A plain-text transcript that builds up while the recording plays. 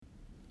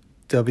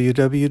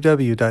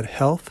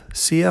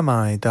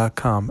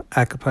www.healthcmi.com.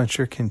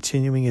 Acupuncture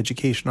continuing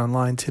education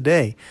online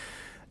today.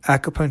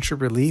 Acupuncture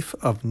relief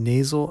of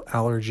nasal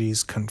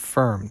allergies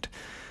confirmed.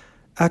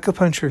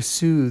 Acupuncture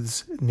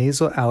soothes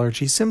nasal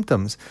allergy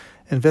symptoms.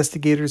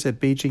 Investigators at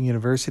Beijing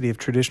University of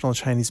Traditional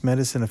Chinese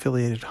Medicine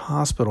Affiliated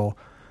Hospital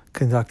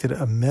conducted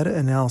a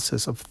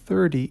meta-analysis of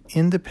 30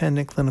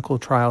 independent clinical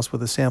trials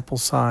with a sample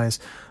size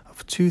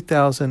of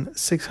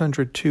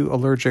 2,602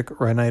 allergic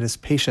rhinitis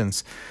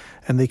patients,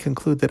 and they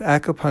conclude that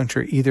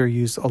acupuncture, either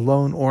used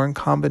alone or in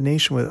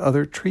combination with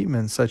other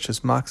treatments such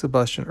as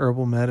moxibustion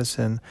herbal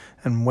medicine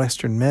and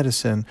Western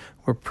medicine,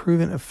 were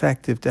proven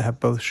effective to have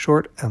both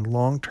short and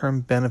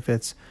long-term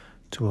benefits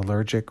to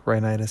allergic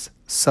rhinitis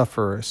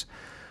sufferers.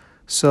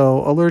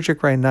 So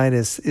allergic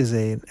rhinitis is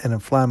an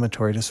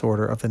inflammatory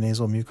disorder of the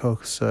nasal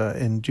mucosa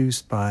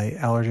induced by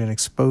allergen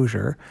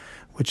exposure,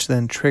 which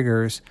then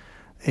triggers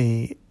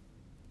a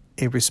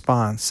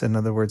response. In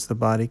other words, the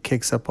body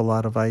kicks up a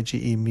lot of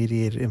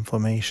IgE-mediated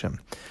inflammation.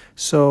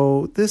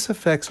 So this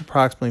affects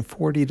approximately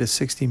 40 to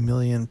 60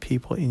 million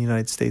people in the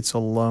United States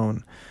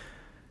alone.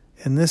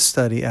 In this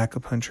study,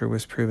 acupuncture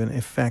was proven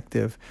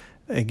effective,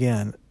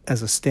 again,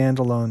 as a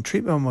standalone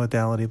treatment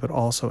modality, but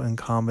also in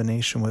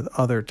combination with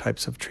other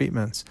types of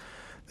treatments.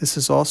 This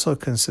is also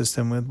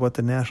consistent with what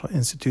the National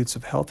Institutes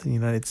of Health in the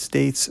United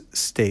States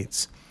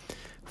states.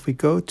 If we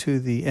go to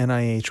the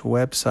NIH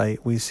website,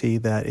 we see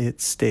that it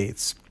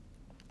states,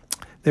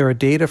 there are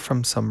data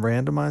from some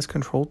randomized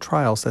controlled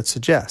trials that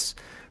suggest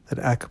that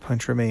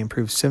acupuncture may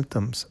improve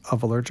symptoms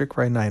of allergic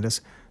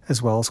rhinitis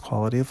as well as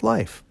quality of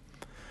life.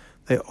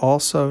 They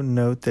also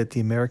note that the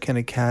American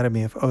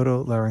Academy of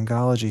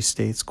Otolaryngology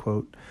states,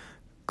 quote,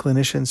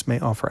 clinicians may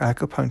offer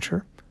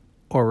acupuncture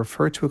or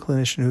refer to a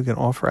clinician who can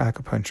offer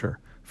acupuncture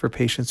for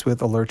patients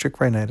with allergic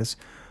rhinitis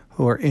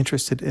who are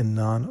interested in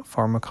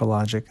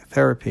non-pharmacologic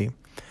therapy.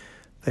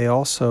 They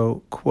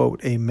also quote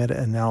a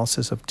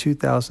meta-analysis of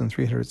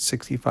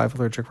 2,365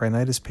 allergic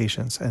rhinitis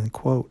patients and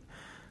quote,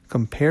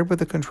 compared with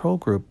the control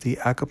group, the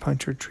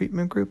acupuncture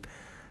treatment group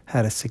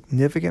had a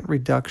significant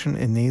reduction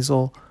in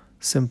nasal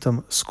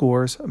symptom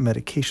scores,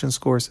 medication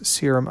scores,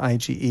 serum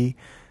IgE,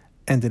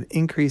 and an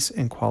increase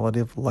in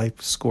quality of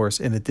life scores.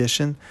 In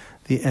addition,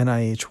 the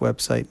NIH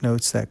website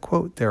notes that,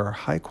 quote, there are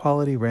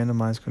high-quality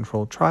randomized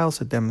controlled trials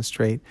that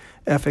demonstrate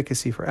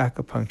efficacy for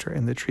acupuncture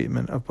in the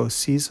treatment of both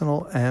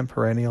seasonal and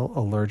perennial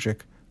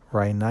allergic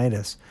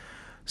rhinitis.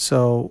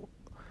 So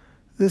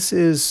this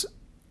is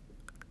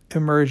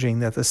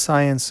emerging that the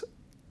science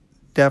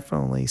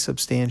definitely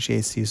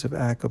substantiates the use of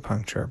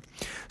acupuncture.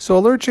 So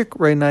allergic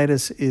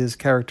rhinitis is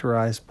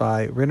characterized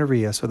by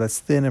rhinorrhea, so that's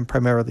thin and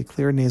primarily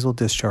clear nasal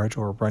discharge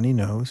or runny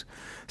nose,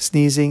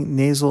 sneezing,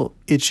 nasal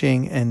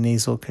itching, and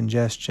nasal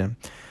congestion.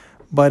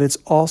 But it's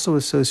also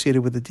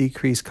associated with a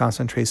decreased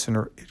concentration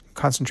or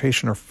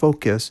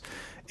focus,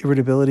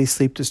 irritability,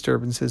 sleep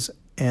disturbances,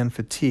 and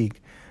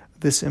fatigue.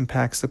 This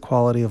impacts the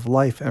quality of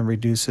life and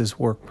reduces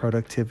work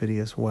productivity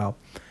as well.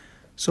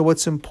 So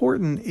what's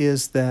important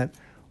is that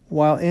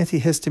while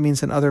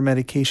antihistamines and other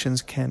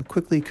medications can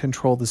quickly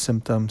control the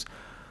symptoms,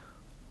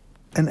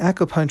 an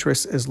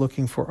acupuncturist is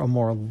looking for a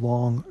more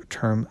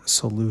long-term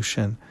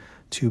solution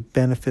to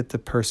benefit the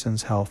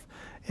person's health.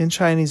 In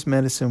Chinese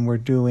medicine, we're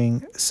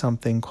doing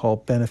something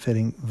called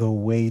benefiting the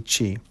Wei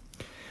Qi.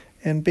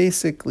 And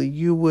basically,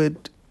 you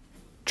would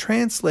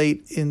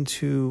translate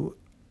into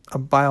a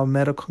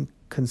biomedical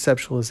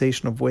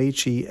conceptualization of Wei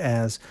Qi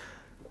as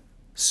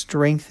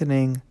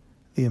strengthening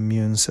the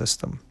immune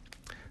system.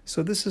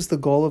 So this is the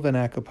goal of an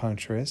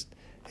acupuncturist.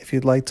 If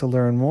you'd like to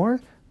learn more,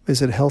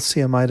 visit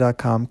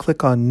healthcmi.com,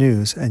 click on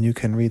news, and you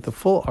can read the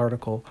full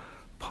article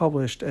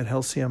published at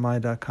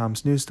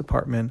healthcmi.com's news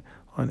department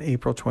on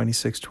April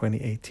 26,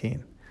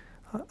 2018.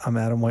 I'm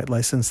Adam White,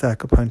 licensed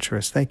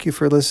acupuncturist. Thank you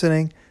for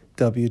listening.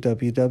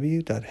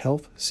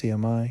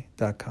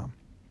 www.healthcmi.com.